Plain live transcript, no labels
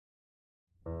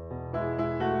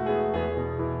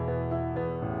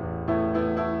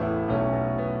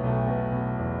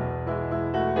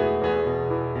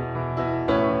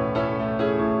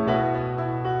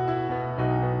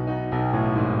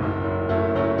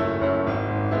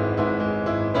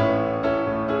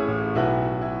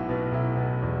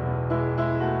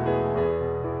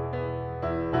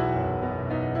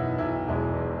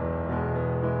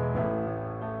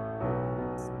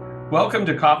Welcome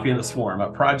to Coffee in the Swarm, a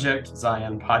Project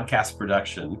Zion podcast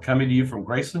production coming to you from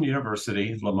Graceland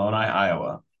University, Lamoni,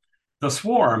 Iowa. The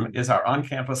Swarm is our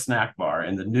on-campus snack bar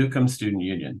in the Newcomb Student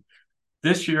Union.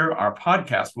 This year, our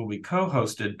podcast will be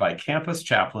co-hosted by campus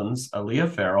chaplains Aliyah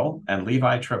Farrell and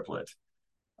Levi Triplett.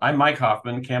 I'm Mike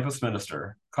Hoffman, campus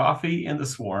minister. Coffee in the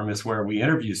Swarm is where we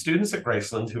interview students at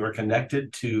Graceland who are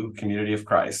connected to Community of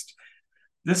Christ.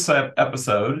 This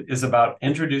episode is about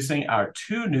introducing our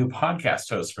two new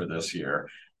podcast hosts for this year,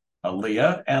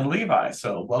 Aliyah and Levi.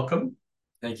 So welcome.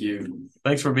 Thank you.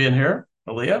 Thanks for being here.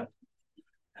 Aliyah,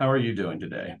 how are you doing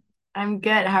today? I'm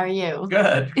good. How are you?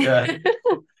 Good.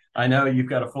 I know you've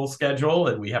got a full schedule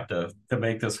and we have to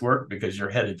make this work because you're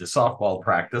headed to softball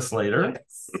practice later.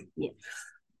 Yes.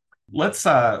 Let's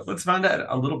find out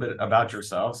a little bit about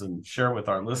yourselves and share with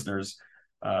our listeners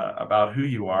about who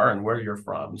you are and where you're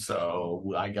from.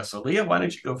 So I guess, Aliyah, why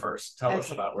don't you go first? Tell us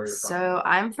about where you're from. So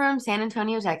I'm from San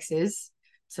Antonio, Texas.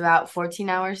 It's about 14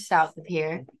 hours south of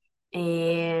here.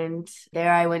 And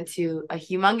there I went to a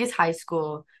humongous high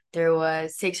school. There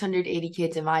was 680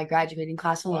 kids in my graduating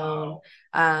class alone.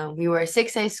 Wow. We were a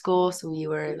 6A school, so we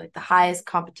were like the highest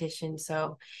competition.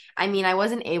 So, I mean, I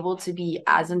wasn't able to be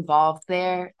as involved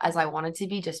there as I wanted to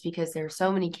be just because there were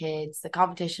so many kids. The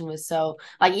competition was so,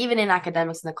 like, even in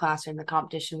academics in the classroom, the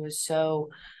competition was so,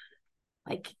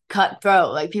 like,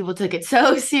 cutthroat. Like, people took it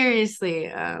so seriously.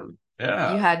 You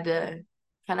had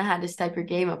to step your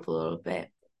game up a little bit.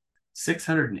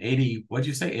 680, what'd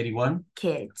you say, 81?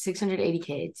 Kids, 680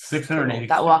 kids. 680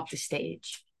 that walked the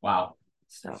stage. Wow.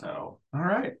 So all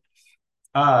right.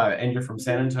 And you're from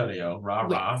San Antonio, rah.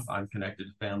 Yes. I'm connected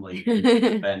to family in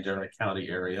the Bandera County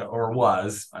area, or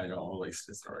was, I don't know, at least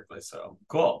historically. So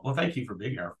cool. Well, thank you for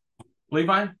being here.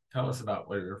 Levi, tell us about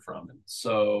where you're from.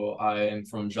 So I am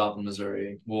from Joplin,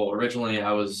 Missouri. Well, originally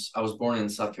I was born in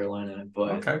South Carolina,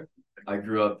 but I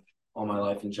grew up all my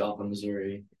life in Joplin,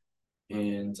 Missouri.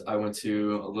 And I went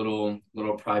to a little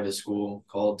private school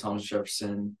called Thomas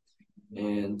Jefferson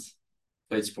and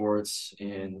played sports,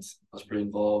 and I was pretty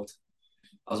involved.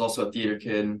 I was also a theater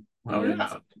kid.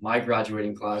 My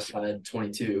graduating class had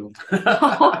 22.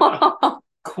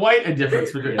 Quite a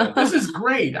difference between them. This is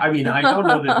great. I mean, I don't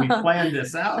know that we planned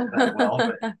this out that well,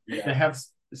 but to have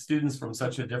students from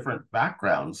such a different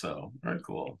background, so very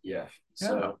cool. Yeah.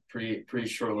 So pretty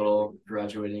short little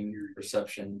graduating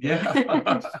reception.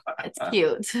 Yeah. It's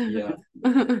cute. Yeah.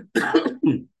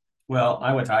 Well,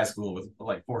 I went to high school with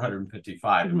like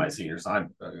 455 in my seniors. It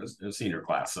was a senior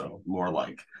class, so more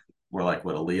like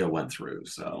what Aliyah went through.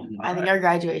 So I think our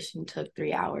graduation took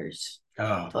 3 hours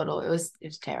total. It was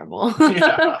terrible.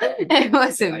 Yeah. It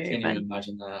wasn't. I can't even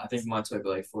imagine that. I think mine took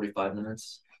like 45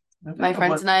 minutes. My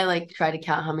friends and I like tried to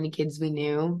count how many kids we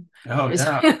knew. Oh, it was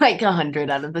like 100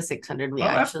 out of the 600 we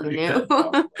actually knew.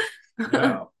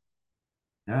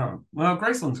 Yeah. Well,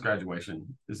 Graceland's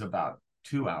graduation is about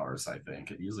 2 hours, I think.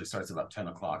 It usually starts about 10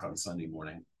 o'clock on Sunday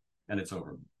morning, and it's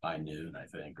over by noon, I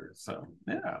think, or so.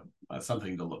 Yeah,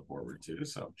 something to look forward to.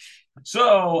 So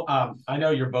I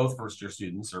know you're both first-year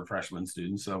students or freshman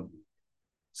students. So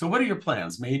what are your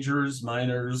plans? Majors,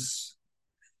 minors?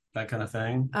 That kind of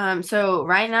thing? So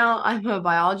right now I'm a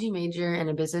biology major and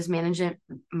a business management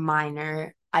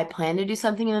minor. I plan to do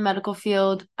something in the medical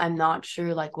field. I'm not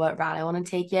sure like what route I want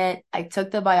to take yet. I took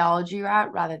the biology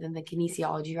route rather than the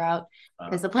kinesiology route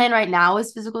because the plan right now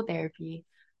is physical therapy.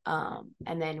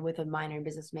 And then with a minor in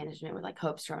business management with like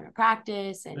hopes to run a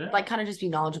practice and like kind of just be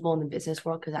knowledgeable in the business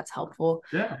world because that's helpful.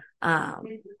 Yeah.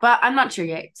 But I'm not sure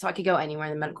yet. So I could go anywhere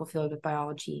in the medical field with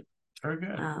biology. Very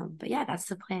good. But yeah, that's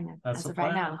the plan as of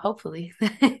right now, hopefully.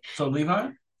 So Levi?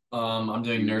 I'm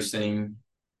doing nursing.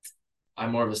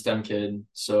 I'm more of a STEM kid,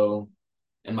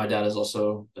 and my dad is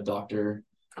also a doctor.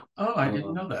 Oh, I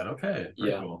didn't know that. Okay.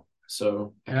 Very cool.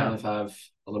 So I kind of have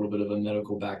a little bit of a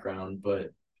medical background, but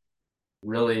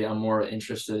really I'm more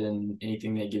interested in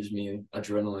anything that gives me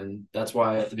adrenaline. That's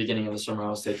why at the beginning of the summer I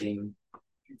was taking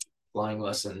flying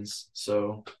lessons.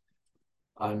 So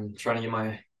I'm trying to get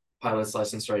my pilot's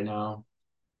license right now.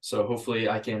 So hopefully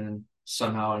I can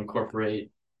somehow incorporate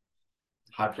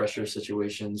high pressure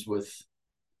situations with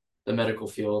the medical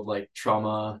field, like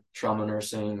trauma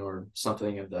nursing or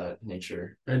something of that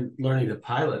nature. And learning to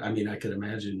pilot, I mean, I could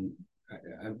imagine,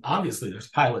 obviously there's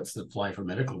pilots that fly for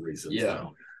medical reasons. Yeah.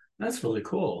 So that's really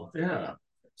cool. Yeah.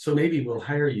 So maybe we'll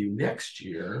hire you next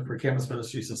year for Campus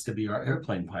Ministries to be our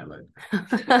airplane pilot.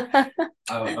 I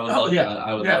would love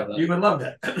that. You would love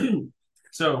that.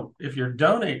 So if you're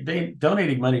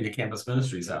donating money to Campus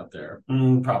Ministries out there,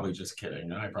 probably just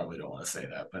kidding. I probably don't want to say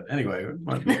that, but anyway, it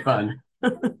might be fun.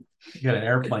 You get an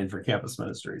airplane for Campus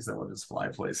Ministries that will just fly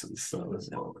places. So that's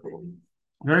cool.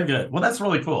 Very good. Well, that's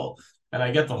really cool. And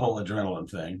I get the whole adrenaline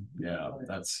thing. Yeah,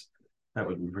 that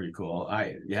would be pretty cool.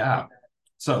 Yeah.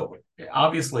 So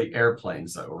obviously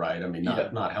airplanes though, right? I mean,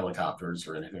 not helicopters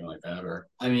or anything like that, or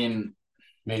I mean,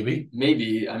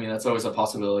 maybe. I mean, that's always a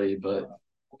possibility, but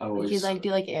I You always could like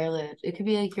do like airlift. It could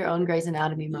be like your own Grey's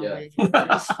Anatomy moment.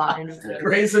 Yeah. It's fine.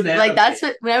 Grey's Anatomy. Like that's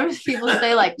what whenever people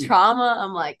say like trauma,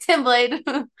 I'm like Tim Blade.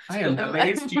 I am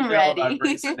amazed you know about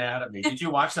Grey's Anatomy. Did you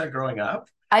watch that growing up?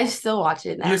 I still watch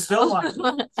it now. You still watch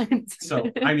it? So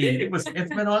I mean,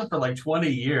 it's been on for like 20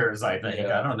 years, I think.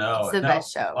 I don't know. It's the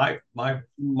best show. My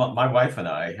wife and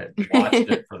I had watched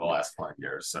it for the last 5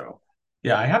 years. So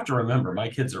yeah, I have to remember my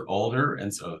kids are older,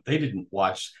 and so they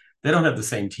don't have the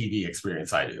same TV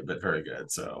experience I do, but very good.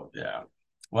 So yeah.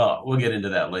 Well, we'll get into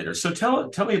that later. So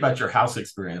tell me about your house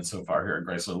experience so far here at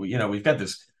Graceland. We've got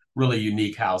this really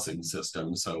unique housing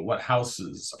system. So what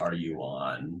houses are you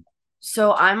on?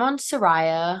 So I'm on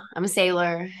Soraya. I'm a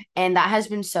sailor, and that has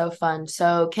been so fun.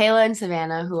 So Kayla and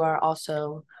Savannah, who are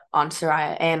also on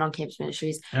Soraya and on Campus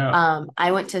Ministries,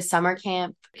 I went to summer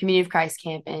camp, Community of Christ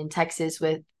camp in Texas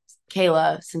with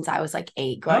Kayla since I was like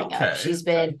 8 growing up. She's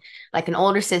been like an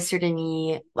older sister to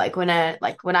me. Like when I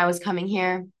was coming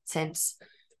here, since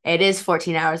it is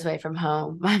 14 hours away from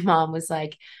home, my mom was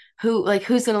like,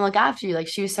 who's gonna look after you? Like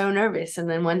she was so nervous. And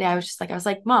then one day I was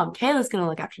like, Mom, Kayla's gonna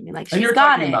look after me. Like she's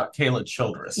got it. About Kayla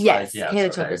Childress, yes, right?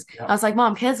 Kayla Childress. Yeah. I was like,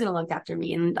 Mom, Kayla's gonna look after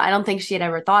me. And I don't think she had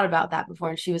ever thought about that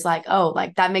before. And she was like, oh,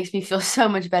 like that makes me feel so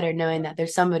much better knowing that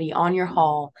there's somebody on your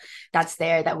hall that's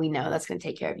there that we know that's gonna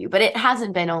take care of you. But it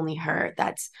hasn't been only her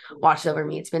that's watched over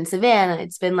me. It's been Savannah,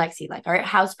 it's been Lexi, like our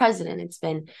house president. It's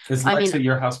been Is Lexi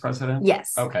your house president?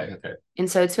 Yes. Okay. And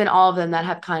so it's been all of them that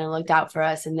have kind of looked out for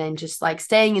us, and then just like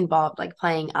staying involved, like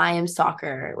playing I am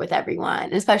soccer with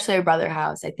everyone, especially our brother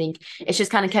house. I think it's just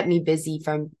kind of kept me busy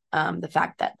from the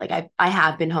fact that like I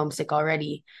have been homesick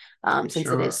already since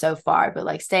it is so far, but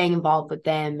like staying involved with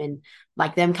them and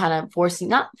like them kind of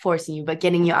not forcing you, but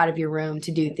getting you out of your room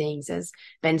to do things has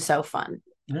been so fun.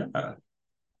 Yeah.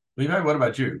 Levi, what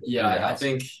about you? Yeah, I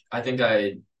think I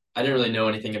didn't really know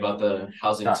anything about the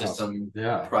housing system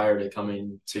prior to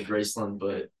coming to Graceland,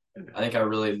 but I think I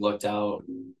really looked out.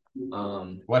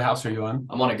 What house are you on?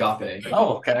 I'm on Agape.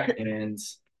 Oh, okay. And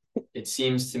it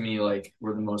seems to me like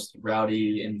we're the most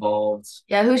rowdy, involved.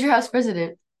 Yeah, who's your house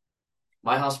president?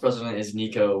 My house president is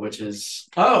Nico, which is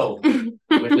your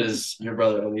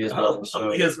brother, Aliyah's brother. So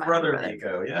Aliyah's brother,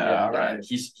 Nico. Yeah, all right.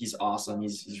 He's awesome.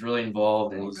 He's really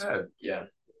involved, and he's good. Yeah.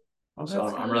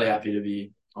 So I'm really happy to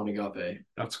be on Agape.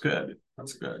 That's good.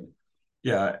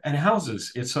 Yeah, and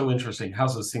houses, it's so interesting.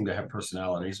 Houses seem to have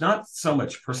personalities, not so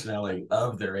much personality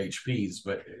of their HPs,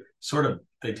 but sort of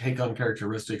they take on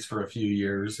characteristics for a few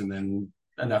years and then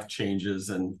enough changes.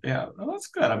 And yeah, that's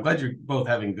good. I'm glad you're both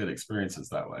having good experiences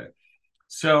that way.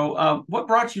 So what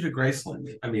brought you to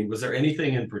Graceland? I mean, was there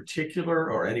anything in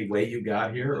particular or any way you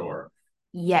got here or?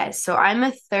 Yes, so I'm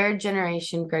a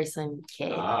 3rd-generation Graceland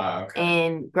kid. Okay.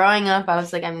 And growing up, I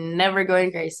was like, I'm never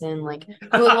going to Graceland. Like,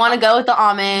 who would want to go with the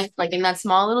Amish, like in that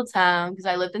small little town? Because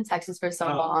I lived in Texas for so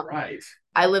long. Right.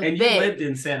 I lived and big. You lived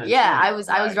in San Antonio. Yeah, I was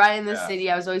right in the city.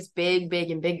 I was always big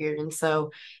and bigger. And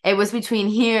so it was between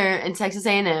here and Texas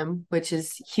A&M, which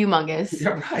is humongous.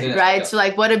 Yeah, right. Right? So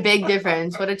like what a big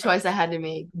difference. What a choice I had to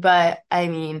make. But I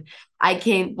mean,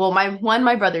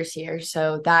 my brother's here,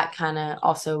 so that kind of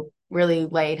also really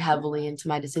laid heavily into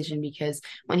my decision, because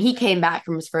when he came back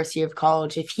from his first year of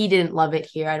college, if he didn't love it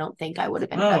here, I don't think I would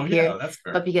have ended up here. That's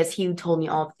fair. But because he told me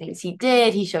all the things he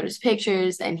did, he showed his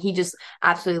pictures, and he just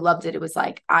absolutely loved it. It was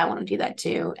like, I want to do that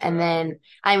too. And then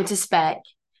I went to spec.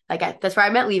 That's where I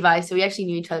met Levi, so we actually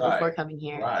knew each other before coming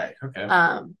here. Right.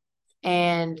 Okay.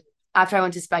 And after I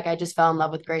went to spec, I just fell in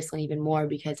love with Graceland even more,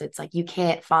 because it's like you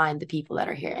can't find the people that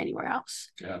are here anywhere else.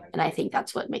 Yeah. And I think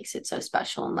that's what makes it so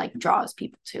special and like draws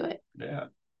people to it. Yeah.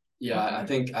 Yeah, I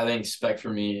think spec for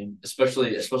me,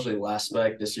 especially last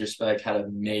spec, this year's spec had a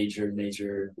major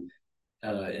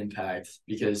impact,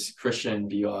 because Christian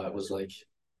Biot was like,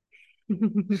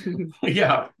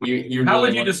 yeah. You How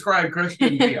would you describe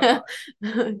Christian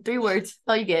Biot? 3 words. That's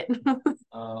all you get.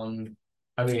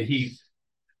 I mean,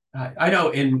 I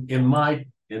know in my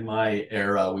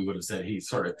era, we would have said he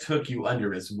sort of took you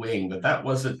under his wing, but that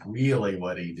wasn't really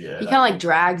what he did. He kind of like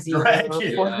drags you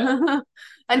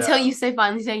until you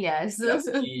finally say yes.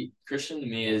 Christian to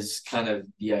me is kind of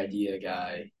the idea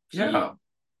guy.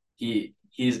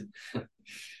 He's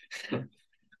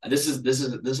this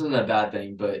isn't a bad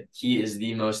thing, but he is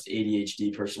the most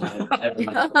ADHD person I've ever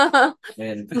met.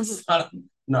 And it's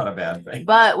not a bad thing.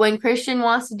 But when Christian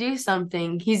wants to do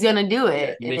something, he's gonna do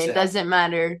it, and it doesn't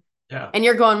matter Yeah. And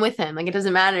you're going with him. Like, it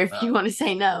doesn't matter if you want to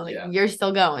say no. Like, you're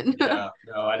still going. Yeah.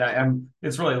 No, and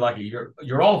it's really lucky.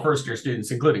 You're all first year students,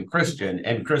 including Christian,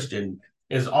 and Christian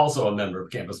is also a member of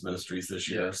Campus Ministries this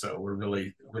year. So we're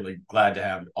really, really glad to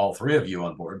have all three of you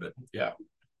on board. But yeah,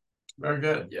 very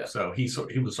good. Yeah. So he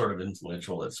was sort of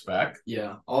influential at Spec.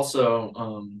 Yeah.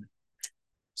 Also,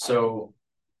 so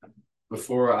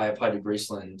before I applied to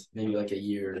Graceland, maybe like a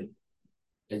year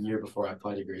before I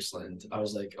applied to Graceland, I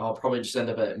was like, I'll probably just end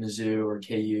up at Mizzou or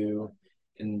KU,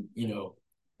 and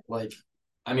like,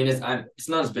 I mean, it's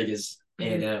not as big as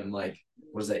A&M. Like,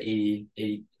 what is that,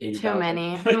 80 Too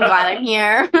many. I'm glad I'm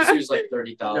here. Mizzou's like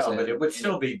 30,000. No, but it would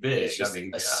still be big. It's just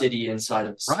a city inside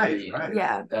of a city. Right.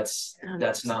 Yeah. That's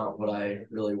not what I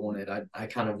really wanted. I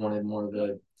kind of wanted more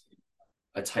of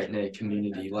a tight-knit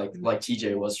community, like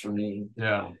TJ was for me.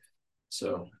 Yeah.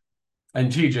 So. And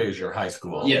TJ is your high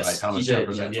school, yes, right? Thomas TJ,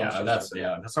 Jefferson. yeah,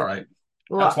 That's all right.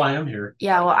 Well, that's why I'm here.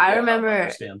 Yeah, well, I remember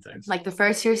understand things. Like the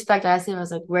first year Spec, I asked him, I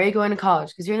was like, where are you going to college?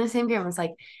 Because you're in the same group. I was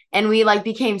like, and we like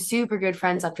became super good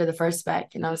friends after the first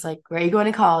Spec. And I was like, where are you going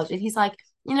to college? And he's like,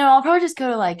 I'll probably just go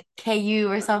to like KU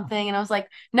or something. And I was like,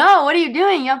 no, what are you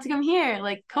doing? You have to come here.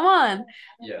 Like, come on.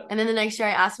 Yeah. And then the next year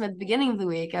I asked him at the beginning of the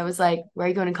week, I was like, where are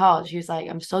you going to college? He was like,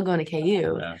 I'm still going to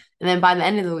KU. Yeah. And then by the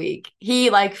end of the week, he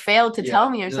like failed to tell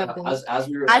me or something. As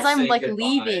I'm like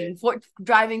leaving,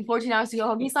 driving 14 hours to go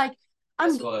home, he's like,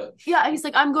 he's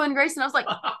like, I'm going to Graceland. I was like,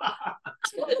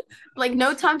 like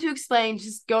no time to explain,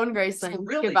 just going to Graceland. So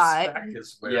really, goodbye. Spec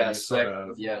is where you sort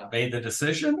of made the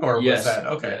decision, or was that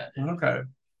okay? Yeah. Okay,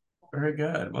 very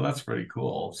good. Well, that's pretty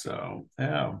cool. So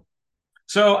yeah.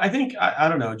 So I think I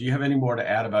don't know. Do you have any more to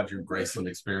add about your Graceland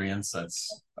experience?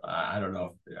 That's I don't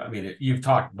know. I mean,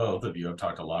 both of you have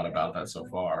talked a lot about that so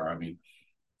far. I mean,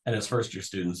 and as first year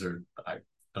students, I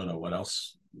don't know what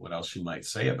else you might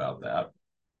say about that.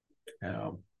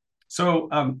 So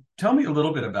tell me a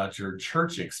little bit about your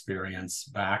church experience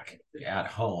back at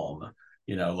home.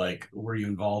 Like, were you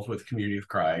involved with Community of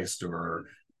Christ, or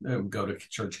go to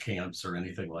church camps or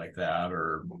anything like that?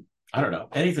 Or I don't know,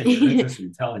 anything you're interested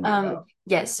in telling me about.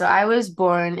 Yes, so I was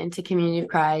born into Community of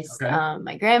Christ. Okay.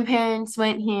 My grandparents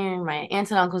went here. My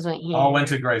aunts and uncles went here. All went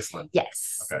to Graceland?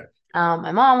 Yes. Okay.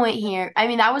 My mom went here. I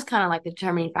mean, that was kind of like the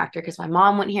determining factor because my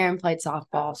mom went here and played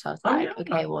softball. So I was like,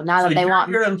 okay, well, now that they want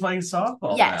me here and playing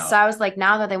softball. Yes. So I was like,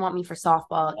 now that they want me for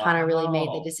softball, it kind of really made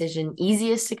the decision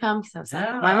easiest to come because I was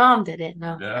like, my mom did it.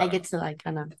 No, I get to like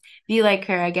kind of be like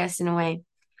her, I guess, in a way.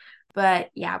 But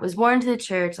yeah, I was born to the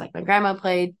church. Like my grandma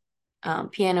played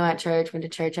piano at church, went to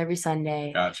church every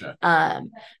Sunday. Gotcha.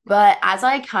 But as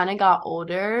I kind of got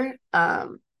older,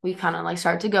 we kind of like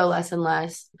started to go less and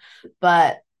less.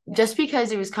 But just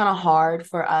because it was kind of hard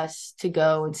for us to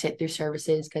go and sit through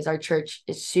services because our church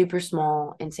is super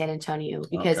small in San Antonio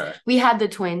because we had the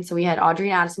twins. So we had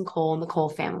Audrey and Addison Cole and the Cole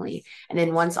family. And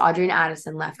then once Audrey and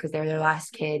Addison left because they were their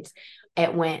last kids,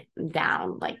 it went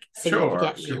down like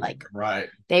significantly. Sure. Like right.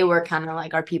 They were kind of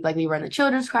like our people, like we were in the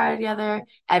children's choir together,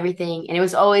 everything. And it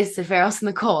was always the Farrells and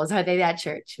the Coles, are they at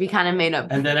church? We kind of made up.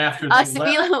 And then after us, they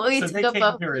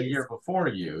came here a year before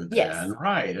you then, yes.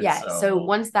 Right. Yeah. So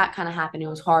once that kind of happened, it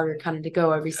was harder kind of to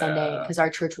go every Sunday because our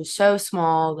church was so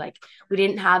small. Like we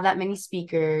didn't have that many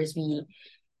speakers. We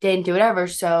didn't do whatever.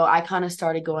 So I kind of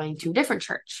started going to a different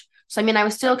church. So, I mean, I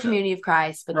was still Community of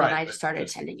Christ, but then I just started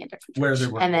attending a different church. Where there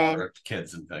were more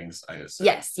kids and things, I guess.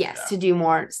 Yes, to do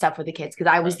more stuff with the kids because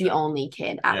I was the only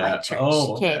kid at my church.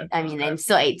 Kid. I mean, I'm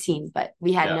still 18, but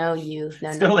we had no youth.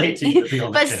 Still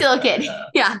 18, but still a kid.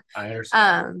 Yeah. I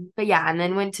understand. But yeah, and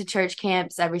then went to church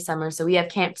camps every summer. So we have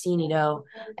Camp Cienito,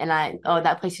 and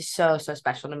that place is so, so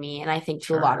special to me. And I think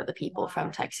to a lot of the people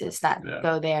from Texas that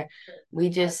go there,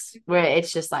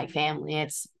 it's just like family.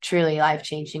 It's truly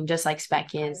life-changing, just like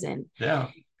Spec is. And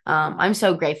I'm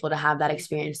so grateful to have that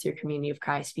experience through Community of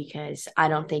Christ because I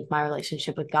don't think my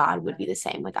relationship with God would be the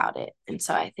same without it. And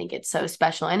so I think it's so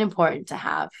special and important to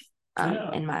have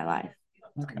in my life.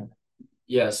 Okay.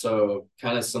 Yeah, so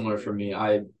kind of similar for me.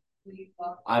 I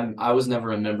was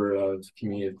never a member of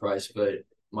Community of Christ, but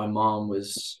my mom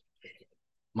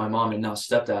and now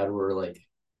stepdad were like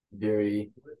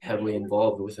very heavily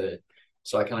involved with it.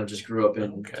 So I kind of just grew up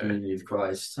in Community of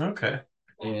Christ. Okay.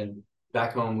 And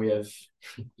back home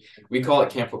we call it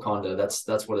Camp Wakanda.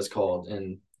 That's what it's called.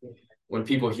 And when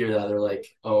people hear that, they're like,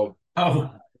 oh,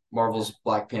 Marvel's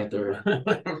Black Panther.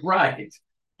 Right.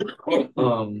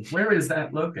 Where is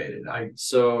that located?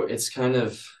 So it's kind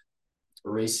of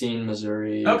Racine,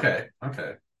 Missouri. Okay.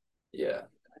 Yeah.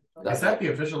 Is that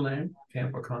the official name,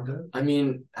 Camp Wakanda? I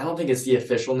mean, I don't think it's the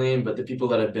official name, but the people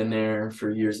that have been there for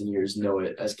years and years know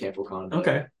it as Camp Wakanda.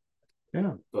 Okay.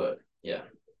 Yeah. But yeah.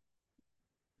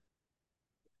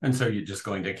 And so you're just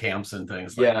going to camps and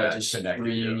things like that. Just connected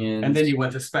you. reunions. And then you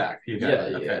went to spec.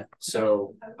 Yeah.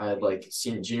 So I had like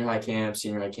junior high camp,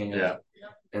 senior high camp. Yeah.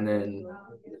 And then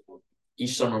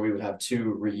each summer we would have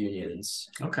 2 reunions.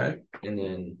 Okay. And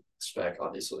then spec,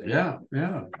 obviously. Yeah.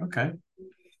 Okay.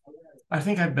 I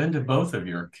think I've been to both of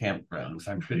your campgrounds,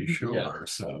 I'm pretty sure. Yeah.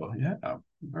 So yeah,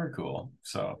 very cool.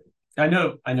 So I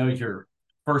know your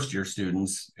first year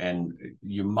students, and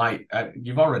you might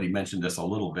you've already mentioned this a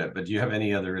little bit, but do you have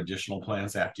any other additional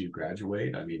plans after you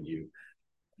graduate? I mean,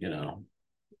 you know,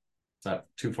 is that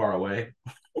too far away?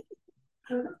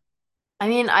 I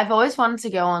mean, I've always wanted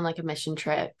to go on like a mission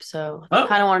trip. So I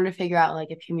kind of wanted to figure out like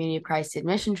if Community of Christ did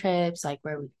mission trips, like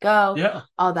where we'd go,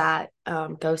 all that,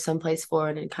 go someplace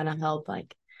forward and kind of help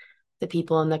like the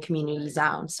people in the communities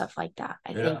out and stuff like that.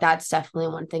 I think that's definitely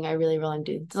one thing I really want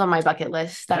to do. It's on my bucket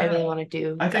list that I really want to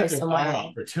do. I think there's a lot of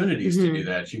opportunities to do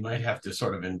that. You might have to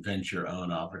sort of invent your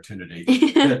own opportunity.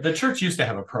 The church used to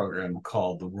have a program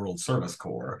called the World Service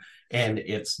Corps, and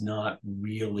it's not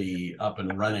really up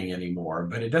and running anymore,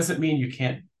 but it doesn't mean you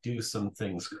can't do some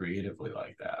things creatively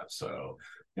like that. So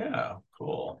yeah,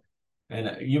 cool.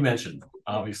 And you mentioned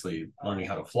obviously learning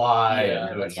how to fly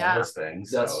and doing all those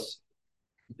things.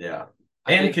 Yeah.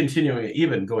 And continuing,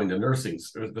 even going to nursing,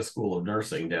 the School of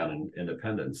Nursing down in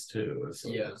Independence too.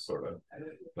 Sort of.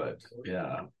 But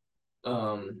yeah.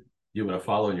 You want to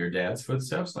follow in your dad's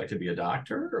footsteps, like to be a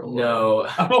doctor? Or? No.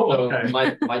 Okay.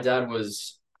 My dad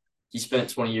he spent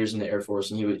 20 years in the Air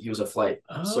Force, and he was a flight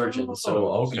surgeon.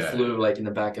 So he flew like in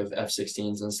the back of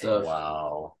F-16s and stuff.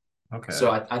 Wow. Okay.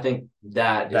 So I think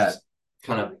that is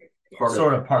kind of part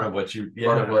of what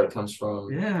it comes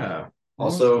from. Yeah.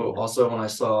 Also, when I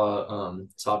saw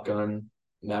Top Gun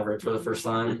Maverick for the first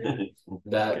time,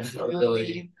 that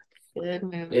really good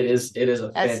movie. It is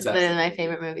a fantastic. That's been my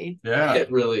favorite movie. Yeah,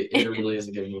 it really is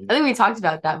a good movie. I think we talked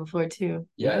about that before too.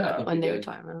 Yeah, when they were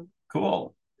talking about.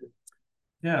 Cool.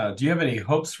 Yeah. Do you have any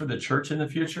hopes for the church in the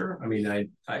future? I mean,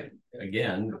 I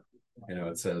again,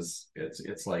 it says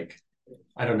it's like,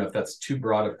 I don't know if that's too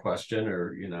broad a question,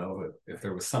 or if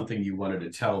there was something you wanted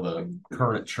to tell the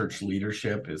current church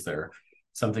leadership. Is there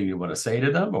something you want to say to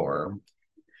them? Or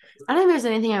I don't think there's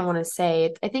anything I want to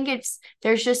say. I think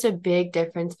there's just a big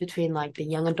difference between like the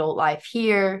young adult life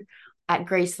here at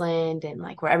Graceland and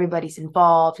like where everybody's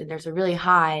involved, and there's a really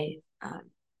high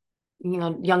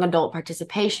young adult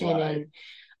participation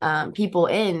and people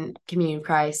in Community of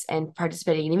Christ and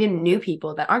participating, and even new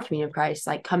people that aren't Community of Christ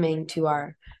like coming to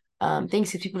our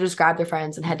things, because people just grab their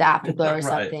friends and head to Afterglow or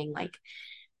something. Like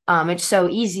it's so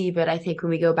easy, but I think when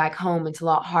we go back home it's a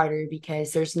lot harder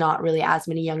because there's not really as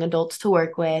many young adults to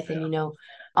work with and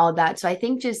all that. So I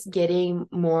think just getting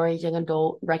more young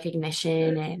adult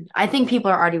recognition, and I think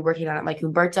people are already working on it, like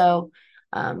Humberto.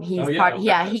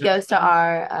 He goes to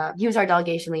our he was our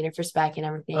delegation leader for spec and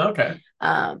everything.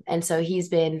 And so he's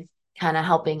been kind of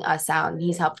helping us out, and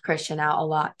he's helped Christian out a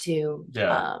lot too.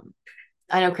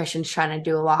 I know Christian's trying to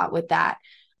do a lot with that,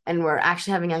 and we're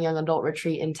actually having a young adult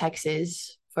retreat in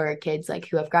Texas for kids like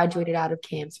who have graduated out of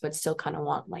camps but still kind of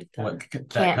want like the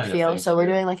camp feel. So we're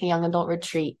doing like a young adult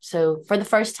retreat, so for the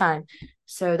first time.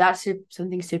 So that's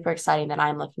something super exciting that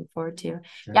I'm looking forward to.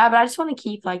 Yeah, but I just want to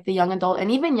keep like the young adult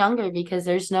and even younger, because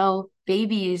there's no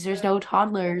babies, there's no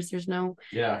toddlers, there's no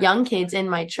young kids in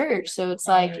my church. So it's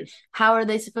like, how are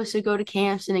they supposed to go to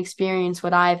camps and experience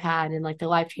what I've had and like the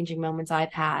life-changing moments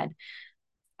I've had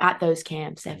at those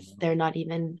camps if they're not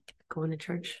even going to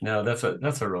church? No, that's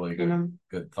a really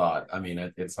good thought. I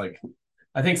mean, it's like,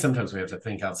 I think sometimes we have to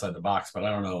think outside the box, but I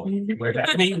don't know where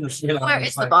that means. Where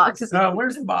is the box? No,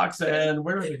 where's the box, and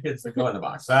where are the kids that go in the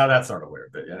box? That's sort of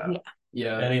weird, but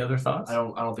yeah. Any other thoughts? I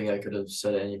don't think I could have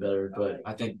said it any better, but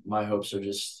I think my hopes are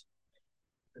just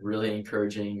really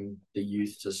encouraging the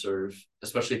youth to serve,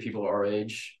 especially people our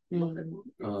age,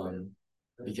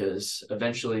 because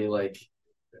eventually, like,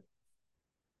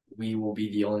 we will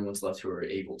be the only ones left who are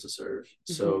able to serve.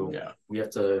 So we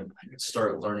have to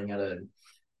start learning how to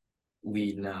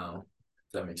lead now,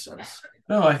 if that makes sense.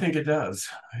 No, I think it does.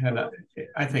 And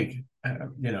I think,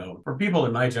 for people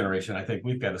in my generation, I think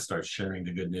we've got to start sharing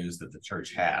the good news that the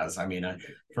church has. I mean,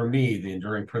 for me, the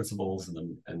enduring principles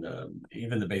and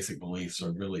even the basic beliefs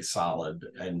are really solid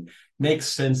and make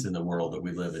sense in the world that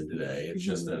we live in today. It's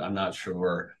just that I'm not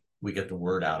sure we get the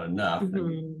word out enough.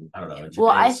 And, I don't know. Well,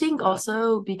 I think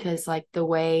also because like the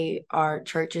way our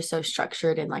church is so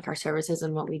structured and like our services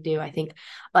and what we do, I think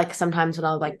like sometimes when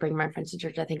I'll like bring my friends to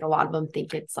church, I think a lot of them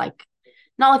think it's like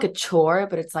not like a chore,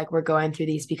 but it's like we're going through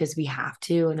these because we have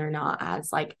to, and they're not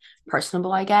as like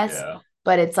personable, I guess.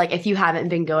 But it's like if you haven't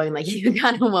been going, like you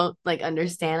kind of won't like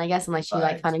understand, I guess, unless you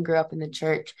like kind of grew up in the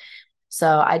church.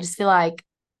 So I just feel like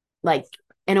like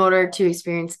in order to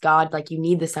experience God, like you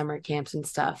need the summer camps and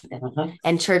stuff.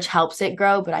 And church helps it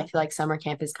grow, but I feel like summer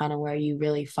camp is kind of where you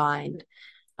really find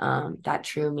that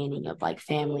true meaning of like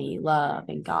family, love,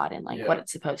 and God, and like what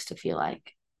it's supposed to feel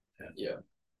like. Yeah.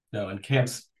 No, and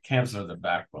camps are the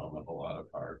backbone of a lot of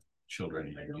our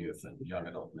children and youth and young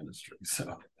adult ministry.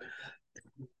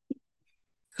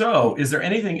 So is there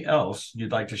anything else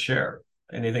you'd like to share?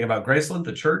 Anything about Graceland,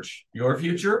 the church, your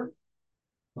future?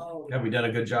 Have we done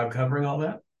a good job covering all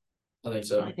that? I think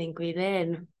so. I think we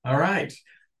did. All right.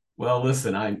 Well,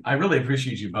 listen, I really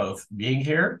appreciate you both being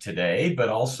here today, but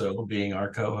also being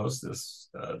our co-host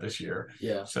this year.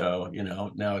 Yeah. So,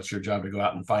 now it's your job to go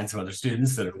out and find some other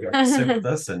students that are going to sit with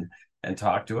us and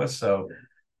talk to us. So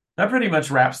that pretty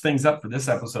much wraps things up for this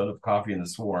episode of Coffee in the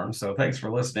Swarm. So thanks for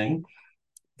listening.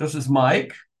 This is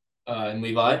Mike. And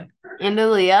Levi. And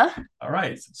Aliyah. All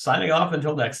right. Signing off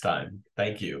until next time.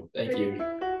 Thank you. Thank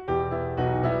you.